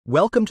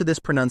Welcome to this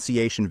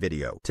pronunciation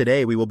video.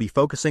 Today we will be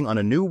focusing on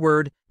a new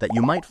word that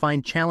you might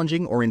find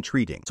challenging or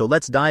intriguing. So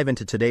let's dive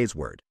into today's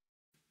word.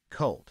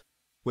 Cult,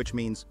 which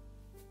means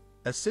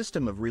a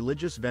system of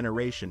religious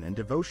veneration and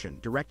devotion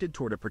directed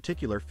toward a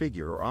particular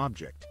figure or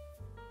object.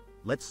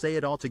 Let's say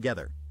it all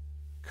together.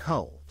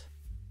 Cult.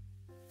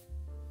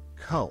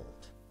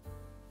 Cult.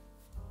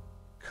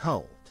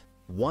 Cult.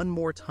 One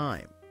more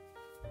time.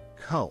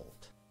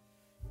 Cult.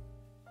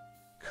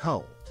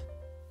 Cult.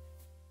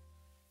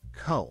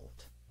 Cult.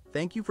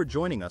 Thank you for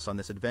joining us on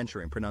this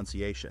adventure in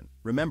pronunciation.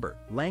 Remember,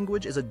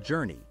 language is a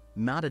journey,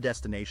 not a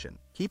destination.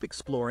 Keep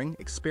exploring,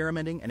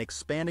 experimenting, and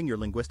expanding your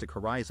linguistic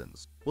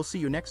horizons. We'll see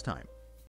you next time.